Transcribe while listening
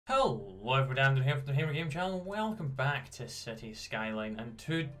Hello everyone, Doonhamer from the Doonhamer Game Channel. Welcome back to City Skyline, and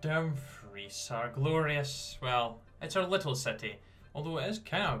to Dumfries, our glorious, well, it's our little city, although it is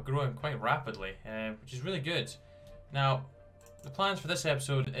kind of growing quite rapidly, which is really good. Now, the plans for this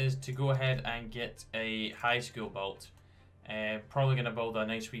episode is to go ahead and get a high school built. Probably going to build a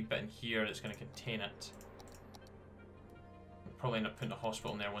nice wee bit in here that's going to contain it. We'll probably end up putting a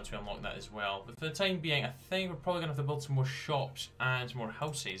hospital in there once we unlock that as well. But for the time being, I think we're probably going to have to build some more shops and some more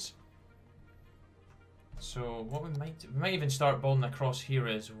houses. So what we might even start building across here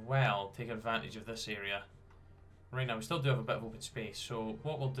as well, take advantage of this area. Right now we still do have a bit of open space, so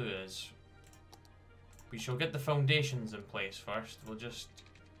what we'll do is we shall get the foundations in place first. We'll just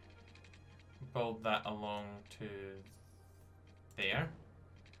build that along to there.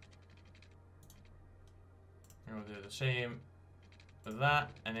 And we'll do the same with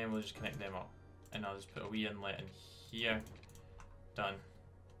that, and then we'll just connect them up. And I'll just put a wee inlet in here. Done.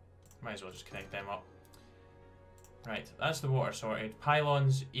 Might as well just connect them up. Right, that's the water sorted.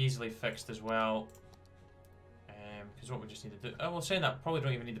 Pylons easily fixed as well. Because what we just need to do... Oh, well, saying that, probably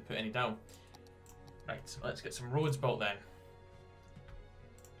don't even need to put any down. Right, so let's get some roads built then.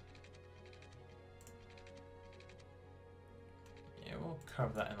 Yeah, we'll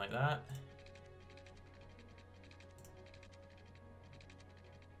curve that in like that.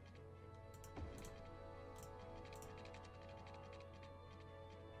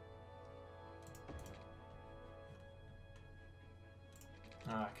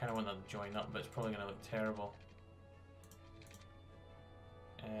 I kind of want that to join up, but it's probably going to look terrible.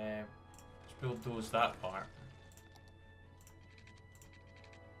 Let's bulldoze that part.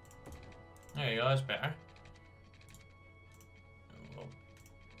 There you go, that's better. We'll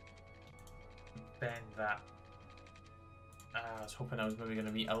bend that. I was hoping I was maybe going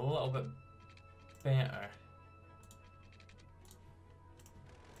to be a little bit better.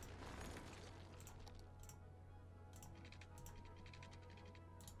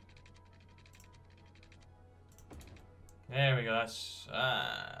 There we go, that's,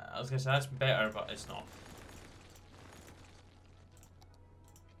 I was going to say that's better, but it's not.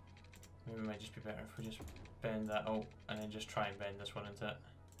 Maybe it might just be better if we just bend that out and then just try and bend this one into it.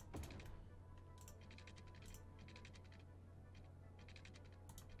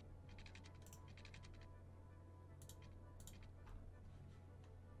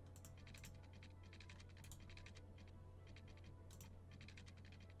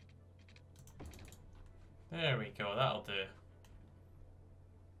 There we go, that'll do.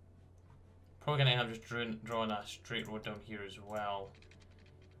 Probably going to end up just drawing a straight road down here as well.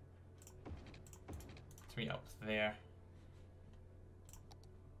 To meet up there.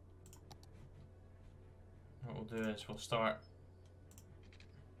 What we'll do is we'll start.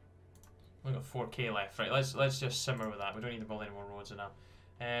 We've got 4K left, right? Let's just simmer with that. We don't need to build any more roads now.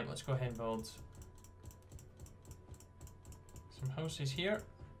 Let's go ahead and build some houses here.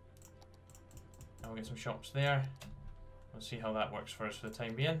 And we'll get some shops there. We'll see how that works for us for the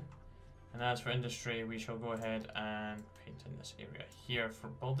time being. And as for industry, we shall go ahead and paint in this area here for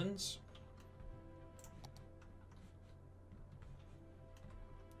buildings.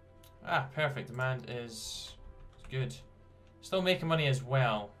 Ah, perfect. Demand is good. Still making money as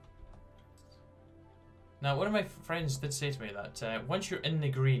well. Now, one of my friends did say to me that once you're in the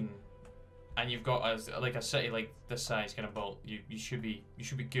green and you've got a city like this size kind of built, you should be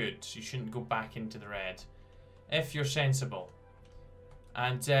good. You shouldn't go back into the red if you're sensible.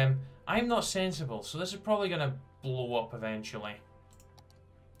 And I'm not sensible, so this is probably gonna blow up eventually.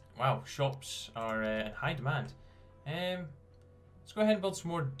 Wow, shops are in high demand. Let's go ahead and build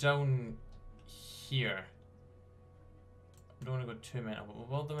some more down here. I don't want to go too many, but we'll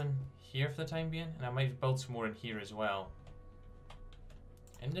build them in here for the time being, and I might build some more in here as well.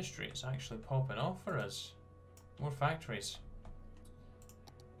 Industry is actually popping off for us. More factories.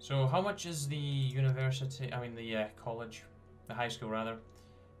 So how much is the university, I mean the college, the high school rather?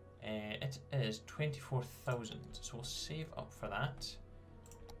 It is 24,000, so we'll save up for that.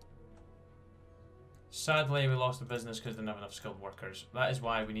 Sadly, we lost the business because they didn't have enough skilled workers. That is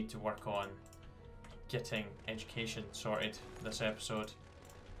why we need to work on getting education sorted this episode.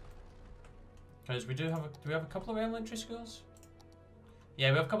 Because we do we have a couple of elementary schools?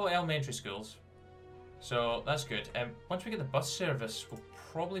 Yeah, we have a couple of elementary schools. So that's good. Once we get the bus service, we'll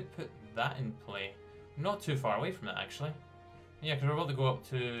probably put that in play. Not too far away from it, actually. Yeah, because we're about to go up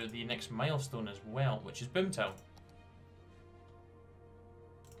to the next milestone as well, which is Boomtown.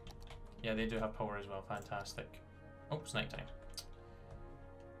 Yeah, they do have power as well. Fantastic. Oh, it's night time.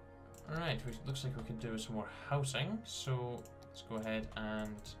 Alright, looks like we can do some more housing. So let's go ahead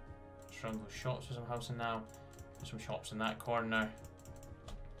and surround those shops with some housing now. Put some shops in that corner.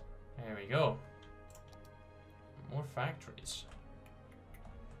 There we go. More factories.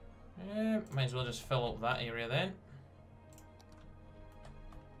 Might as well just fill up that area then.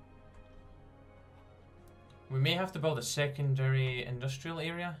 We may have to build a secondary industrial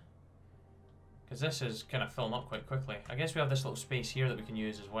area, because this is kind of filling up quite quickly. I guess we have this little space here that we can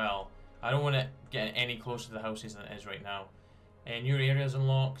use as well. I don't want it getting any closer to the houses than it is right now. New areas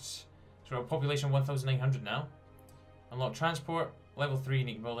unlocked. So we're at a population of 1,900 now. Unlock transport, level 3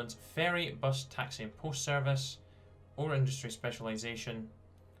 unique buildings, ferry, bus, taxi and post service, or industry specialization,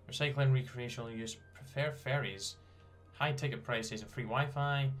 recycling, recreational use, prefer ferries, high ticket prices and free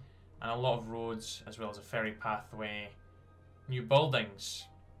Wi-Fi, and a lot of roads as well as a ferry pathway. New buildings,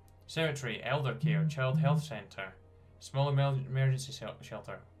 cemetery, elder care, child health centre, small emergency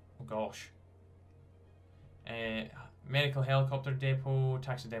shelter, oh gosh, medical helicopter depot,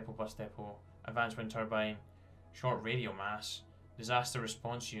 taxi depot, bus depot, advanced wind turbine, short radio mass, disaster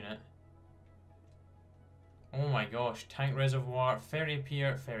response unit. Oh my gosh, tank reservoir, ferry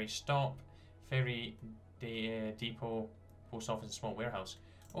pier, ferry stop, ferry depot, post office and small warehouse.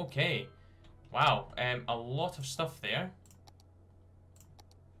 Okay, wow, a lot of stuff there.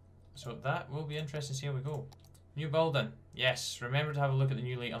 So that will be interesting to see how we go. New building, yes, remember to have a look at the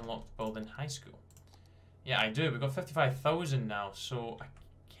newly unlocked building high school. Yeah, I do, we've got 55,000 now, so I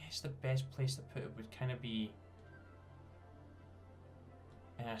guess the best place to put it would kind of be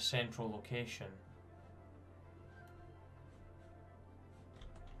in a central location.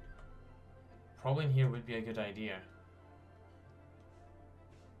 Probably in here would be a good idea.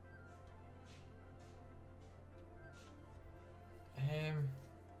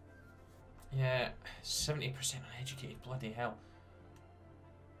 Yeah, 70% uneducated, bloody hell.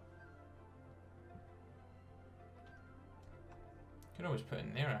 Could always put it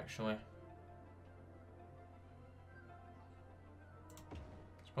in there actually.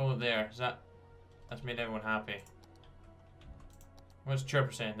 Let's pull it there. That's made everyone happy. What's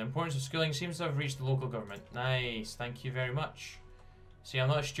Chairperson? The importance of schooling seems to have reached the local government. Nice, thank you very much. See, I'm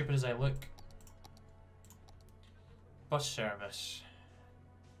not as stupid as I look. Bus service.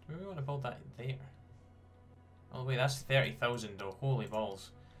 Do we want to build that there? Oh wait, that's 30,000 though. Holy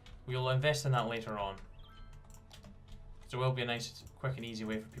balls. We'll invest in that later on. So it will be a nice, quick and easy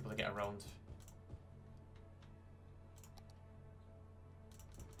way for people to get around.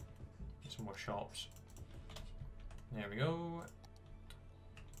 Get some more shops. There we go.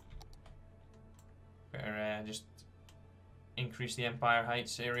 Better just increase the Empire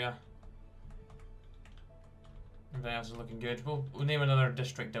Heights area. Everything else is looking good. We'll name another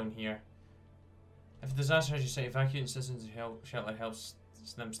district down here. If a disaster has you say evacuating citizens to shelter helps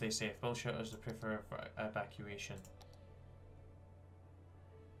them stay safe. Build shelters to prefer for evacuation.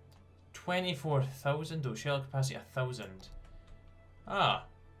 24,000 though. Shelter capacity 1,000. Ah.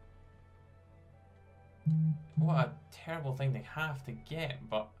 What a terrible thing they have to get,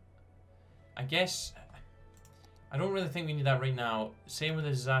 but I guess I don't really think we need that right now. Same with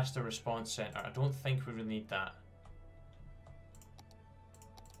the disaster response center. I don't think we really need that.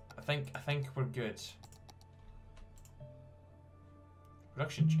 I think we're good.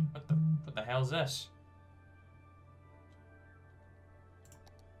 Production chip. What the hell is this?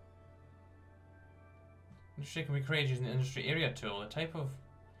 Industry can be created using the industry area tool. The type of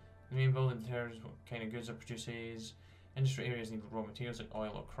the main building determines what kind of goods it produces. Industry areas need raw materials like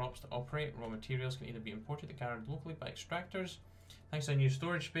oil or crops to operate. Raw materials can either be imported or gathered locally by extractors. Thanks to new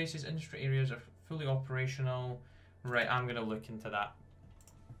storage spaces, industry areas are fully operational. Right, I'm going to look into that.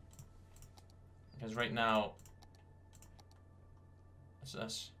 Because right now, what's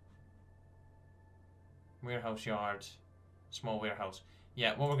this? Warehouse yard, small warehouse.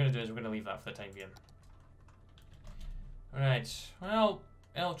 Yeah, what we're going to do is we're going to leave that for the time being. Alright, well,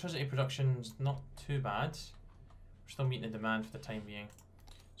 electricity production's not too bad. We're still meeting the demand for the time being.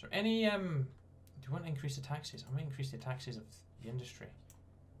 Is there any, do you want to increase the taxes? I might increase the taxes of the industry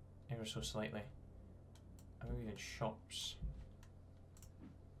ever so slightly. I maybe even shops.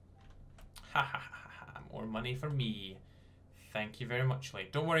 Ha ha ha ha, more money for me. Thank you very much,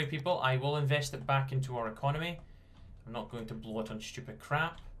 like. Don't worry, people, I will invest it back into our economy. I'm not going to blow it on stupid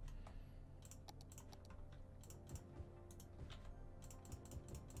crap.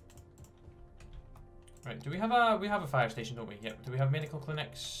 Right, do we have a fire station, don't we? Yep. Do we have medical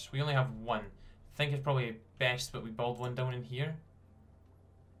clinics? We only have one. I think it's probably best that we build one down in here.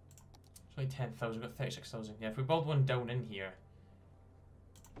 It's only 10,000, we've got 36,000. Yeah, if we build one down in here,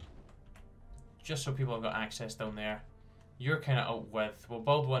 just so people have got access down there. You're kind of out with. We'll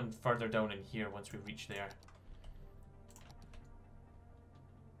build one further down in here once we reach there.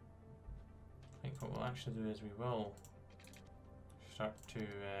 I think what we'll actually do is we will start to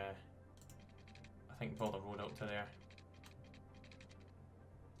think build a road out to there.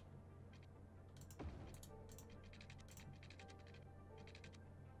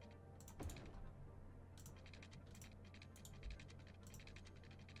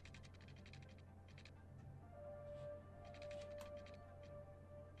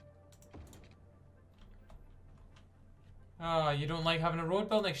 Oh, you don't like having a road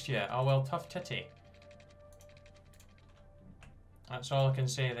built next to you? Oh well, tough titty. That's all I can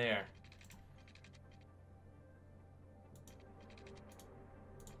say there.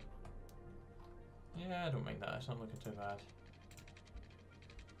 Yeah, I don't mind that. It's not looking too bad.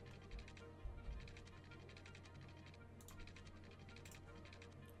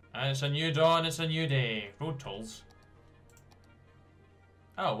 And it's a new dawn, it's a new day. Road tolls.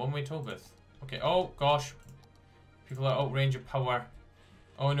 Oh, one-way toll booth. Okay, oh gosh. People are outrange of power.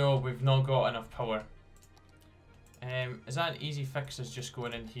 Oh no, we've not got enough power. Is that an easy fix? Is just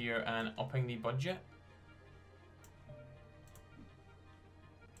going in here and upping the budget?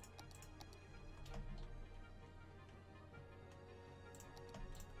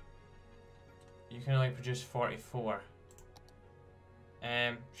 You can only produce 44.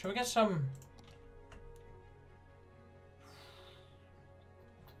 Shall we get some?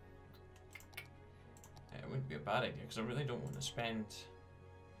 It wouldn't be a bad idea because I really don't want to spend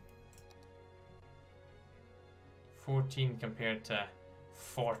 14 compared to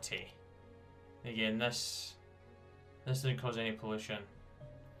 40. Again, this didn't cause any pollution.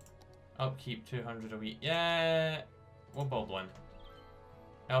 Upkeep 200 a week. Yeah, we'll build one.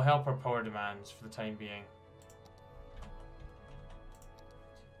 It'll help our power demands for the time being.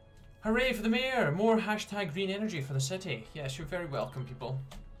 Hooray for the mayor! More hashtag green energy for the city. Yes, you're very welcome, people.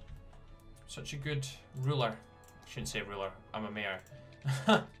 Such a good ruler. I shouldn't say ruler, I'm a mayor.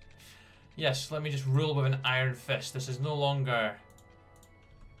 Yes, let me just rule with an iron fist. This is no longer...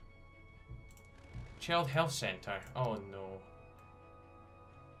 Child Health Centre. Oh no.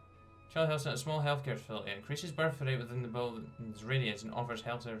 Child Health Centre, a small healthcare facility. Increases birth rate within the building's radius and offers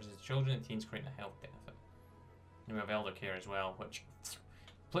health services to children and teens, creating a health benefit. And we have elder care as well, which...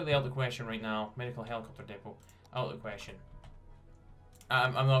 completely out of the question right now. Medical helicopter depot. Out of the question.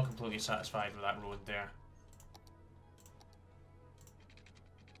 I'm not completely satisfied with that road there.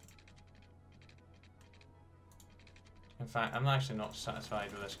 In fact, I'm actually not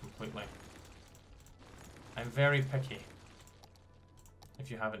satisfied with this completely. I'm very picky. If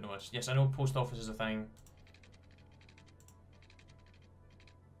you haven't noticed. Yes, I know post office is a thing.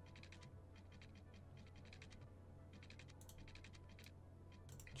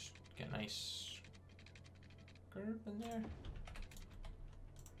 Just get a nice curve in there.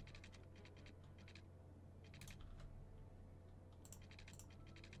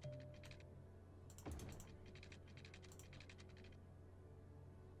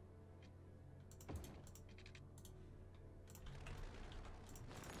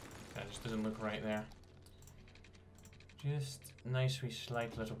 That just doesn't look right there. Just nice wee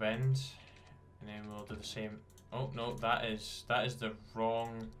slight little bend, and then we'll do the same. Oh no, that is the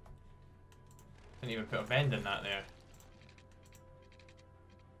wrong. Didn't even put a bend in that there.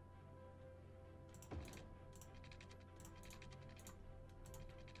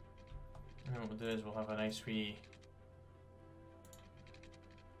 And what we'll do is we'll have a nice wee.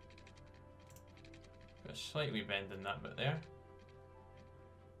 Put a slight wee bend in that bit there.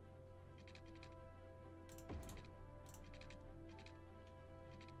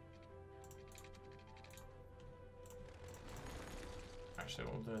 Actually,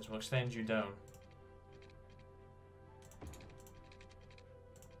 what we'll do is we'll extend you down.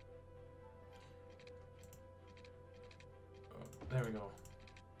 Oh, there we go.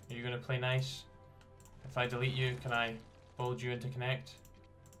 Are you going to play nice? If I delete you, can I build you into connect?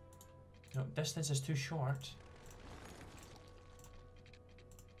 No, distance is too short.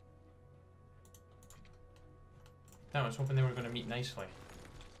 Damn, I was hoping they were going to meet nicely.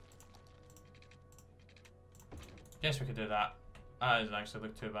 Guess we could do that. That doesn't actually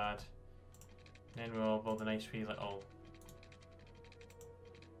look too bad. Then we'll build a nice wee little...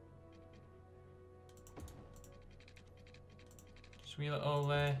 Sweet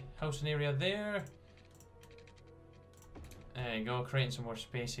little housing area there. There you go, creating some more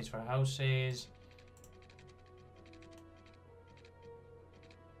spaces for houses.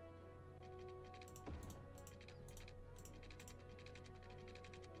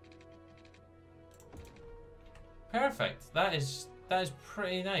 Perfect. That is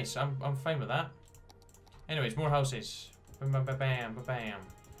pretty nice. I'm fine with that. Anyways, more houses. Bam, bam, bam, bam, bam.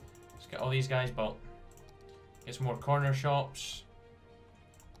 Let's get all these guys built. Get some more corner shops.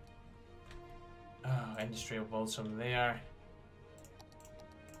 Oh, industry will build some there.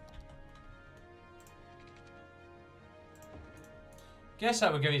 Guess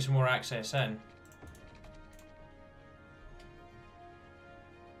that would give you some more access in.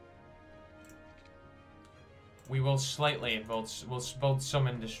 We will slightly we'll build some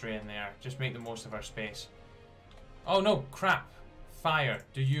industry in there. Just make the most of our space. Oh no, crap. Fire.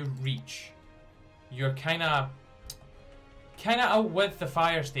 Do you reach? You're kinda out with the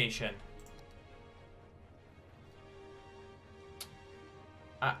fire station.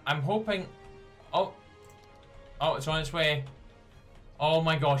 I'm hoping... Oh, it's on its way. Oh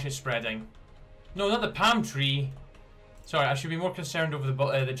my gosh, it's spreading. No, not the palm tree. Sorry, I should be more concerned over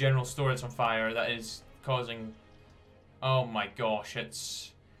the general store that's on fire. That is causing... Oh my gosh,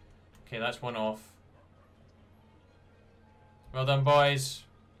 it's... Okay, that's one off. Well done, boys.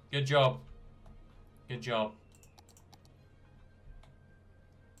 Good job. Good job.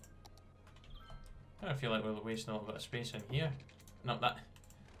 I kind of feel like we're wasting a little bit of space in here. Not that.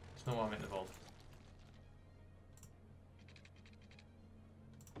 It's not what I meant to build.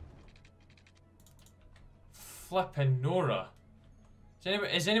 Flippin' Nora.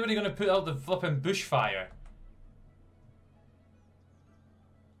 Is anybody going to put out the flippin' bushfire?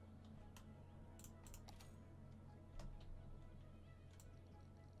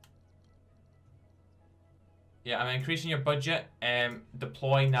 Yeah, I'm increasing your budget.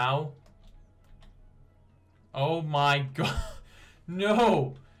 Deploy now. Oh my god.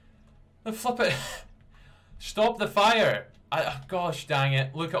 No! The flip it. Stop the fire. Gosh dang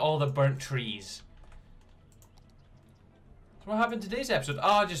it. Look at all the burnt trees. So what happened today's episode?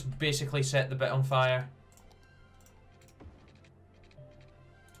 Oh, I just basically set the bit on fire.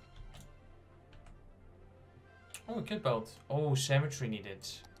 Oh, we could build. Oh, cemetery needed.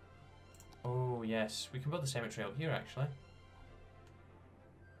 Oh, yes. We can build the cemetery out here, actually.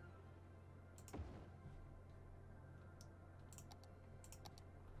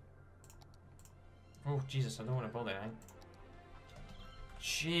 Oh, Jesus, I don't want to build anything.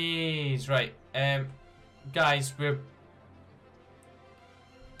 Jeez, right. Guys,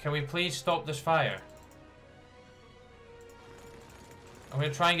 can we please stop this fire? I'm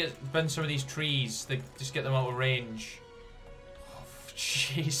going to try and bend some of these trees to just get them out of range. Oh,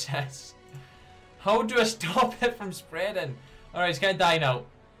 Jesus. How do I stop it from spreading? Alright, it's gonna die now.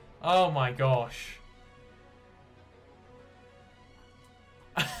 Oh my gosh.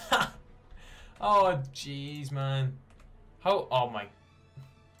 Oh jeez, man. How? Oh my.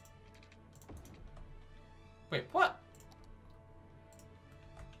 Wait, what?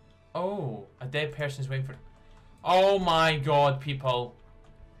 Oh, a dead person's waiting for... Oh my god, people.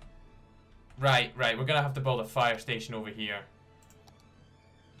 Right, we're gonna have to build a fire station over here.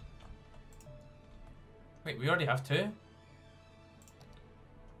 Wait, we already have two?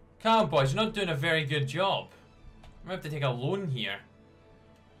 Come on, boys, you're not doing a very good job. I'm gonna have to take a loan here.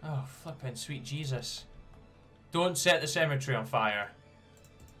 Oh, flippin' sweet Jesus. Don't set the cemetery on fire.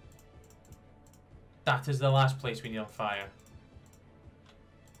 That is the last place we need on fire.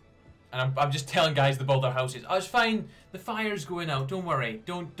 And I'm just telling guys to build their houses. Oh, it's fine. The fire's going out. Don't worry.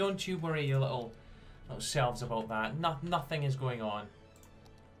 Don't you worry your little selves about that. Nothing is going on.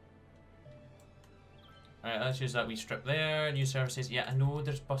 Alright, let's use that wee strip there. New services. Yeah, I know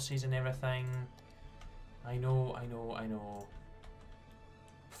there's buses and everything. I know.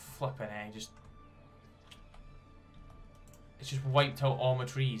 Flippin' it's just wiped out all my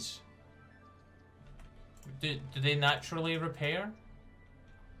trees. Do they naturally repair?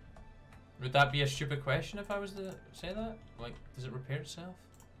 Would that be a stupid question if I was to say that? Like, does it repair itself?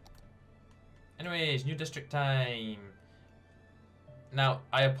 Anyways, new district time. Now,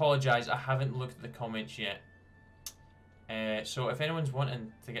 I apologise, I haven't looked at the comments yet. So if anyone's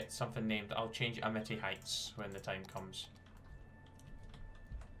wanting to get something named, I'll change it Amity Heights when the time comes.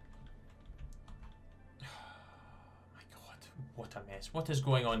 My god, what a mess. What is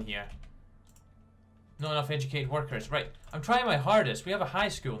going on here? Not enough educated workers. Right, I'm trying my hardest. We have a high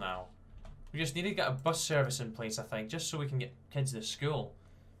school now. We just need to get a bus service in place, I think, just so we can get kids to school.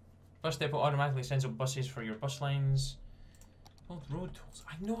 Bus depot automatically sends out buses for your bus lines. Build road tolls.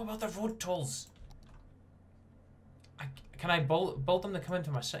 I know about the road tolls. Can I build them to come into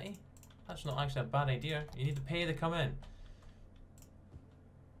my city? That's not actually a bad idea. You need to pay to come in.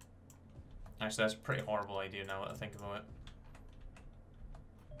 Actually, that's a pretty horrible idea now that I think about it.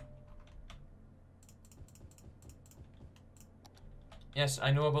 Yes,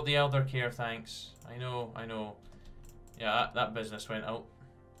 I know about the elder care, thanks. I know. Yeah, that business went out.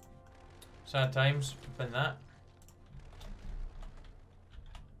 Sad times, been that.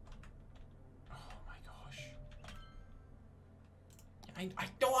 Oh my gosh. I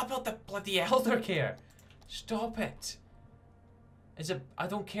know about the bloody elder care. Stop it. I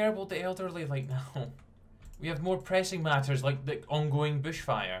don't care about the elderly like now. We have more pressing matters like the ongoing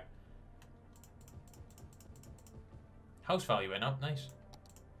bushfire. House value went up, nice.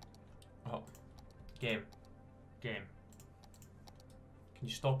 Oh, game. Game. Can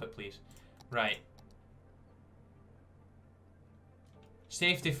you stop it, please? Right.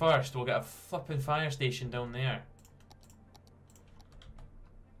 Safety first. We'll get a flipping fire station down there.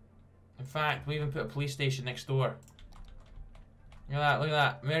 In fact, we'll even put a police station next door. Look at that, look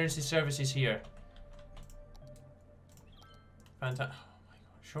at that. Emergency services here. Fantastic. Oh my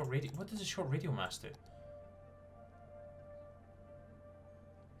god. Short radio. What does a short radio mast do?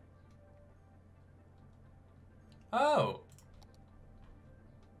 Oh.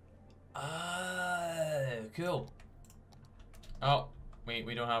 Cool. Oh, wait,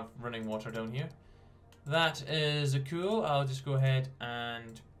 we don't have running water down here. That is cool. I'll just go ahead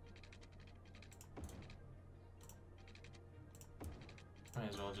and... might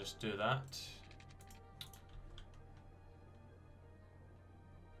as well just do that.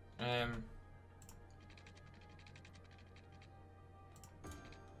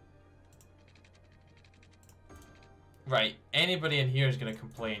 Right, anybody in here is going to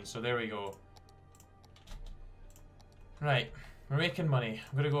complain, so there we go. Right, we're making money.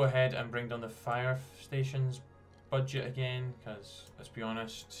 I'm going to go ahead and bring down the fire station's budget again, because, let's be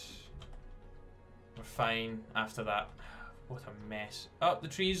honest, we're fine after that. What a mess. Oh, the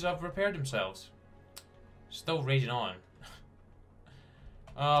trees have repaired themselves. Still raging on.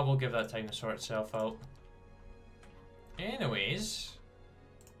 Oh, we'll give that time to sort itself out. Anyways,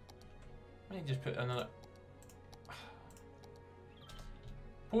 let me just put another...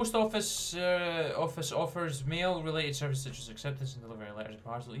 Post office offers mail-related services such as acceptance and delivery of letters and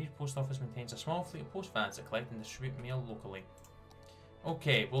parcels. Each post office maintains a small fleet of post vans that collect and distribute mail locally.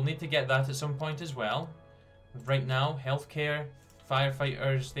 Okay, we'll need to get that at some point as well. Right now, healthcare, fire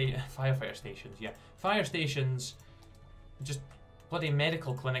stations, yeah. Fire stations, just bloody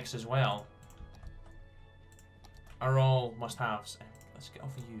medical clinics as well, are all must-haves. Let's get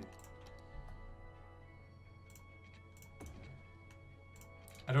off of you.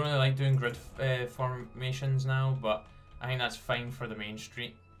 I don't really like doing grid formations now, but I think that's fine for the main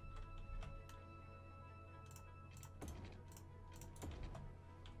street.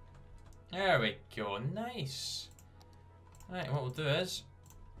 There we go, nice. Right, what we'll do is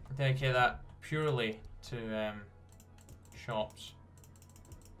dedicate that purely to shops.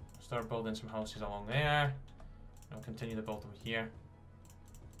 Start building some houses along there. I'll continue to build them here.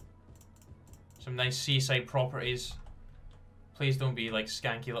 Some nice seaside properties. Please don't be like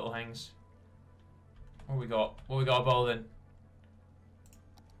skanky little things. What we got? What we got building?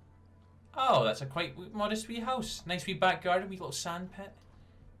 Oh, that's a quite modest wee house. Nice wee back garden, wee little sand pit.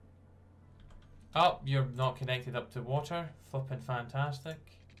 Oh, you're not connected up to water. Flippin' fantastic.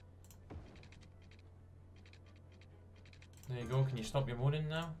 There you go. Can you stop your moaning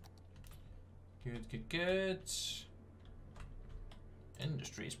now? Good, good, good.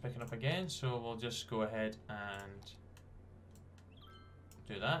 Industry is picking up again, so we'll just go ahead and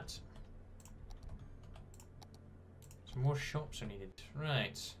do that. Some more shops are needed.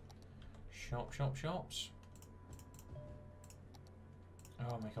 Right. Shop, shop, shops.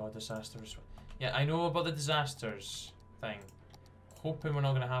 Oh my god, disasters. Yeah, I know about the disasters thing. Hoping we're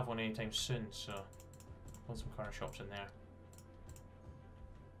not going to have one anytime soon, so put some corner shops in there.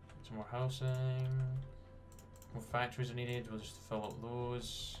 Some more housing. More factories are needed. We'll just fill up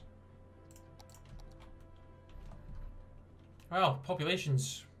those. Well,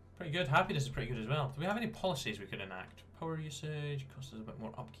 population's pretty good. Happiness is pretty good as well. Do we have any policies we could enact? Power usage, costs us a bit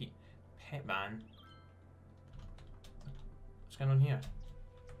more upkeep. Pet ban. What's going on here?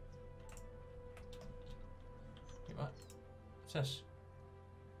 Wait, what? What's this?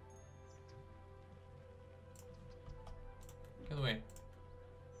 Get away.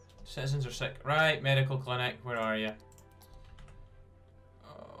 Citizens are sick. Right, medical clinic, where are you?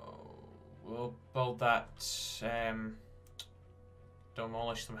 Oh, we'll build that.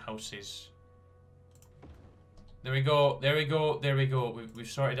 Demolish some houses. There we go, there we go, there we go. We've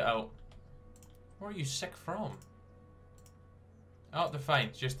sorted it out. Where are you sick from? Oh, they're fine.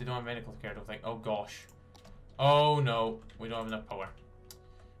 It's just they don't have medical care, I don't think. Oh gosh. Oh no, we don't have enough power.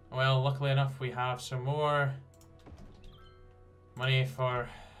 Well, luckily enough, we have some more money for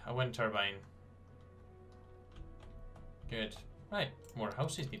a wind turbine. Good. Right, more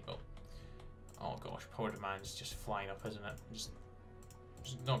houses need built. Oh gosh, power demand is just flying up, isn't it? Just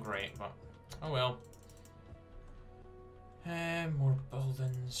not great, but oh well. More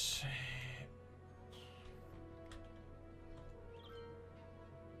buildings.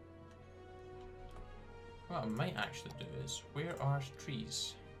 What I might actually do is, where are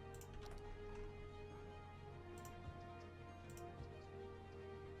trees?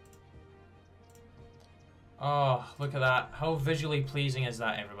 Oh, look at that. How visually pleasing is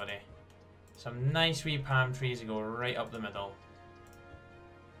that, everybody? Some nice wee palm trees that go right up the middle.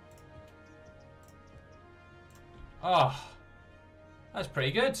 Oh, that's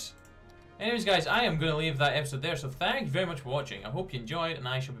pretty good. Anyways, guys, I am going to leave that episode there. So thank you very much for watching. I hope you enjoyed, and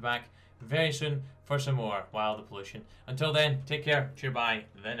I shall be back very soon for some more Wild Pollution. Until then, take care. Cheer bye.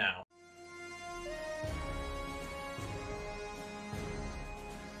 The now.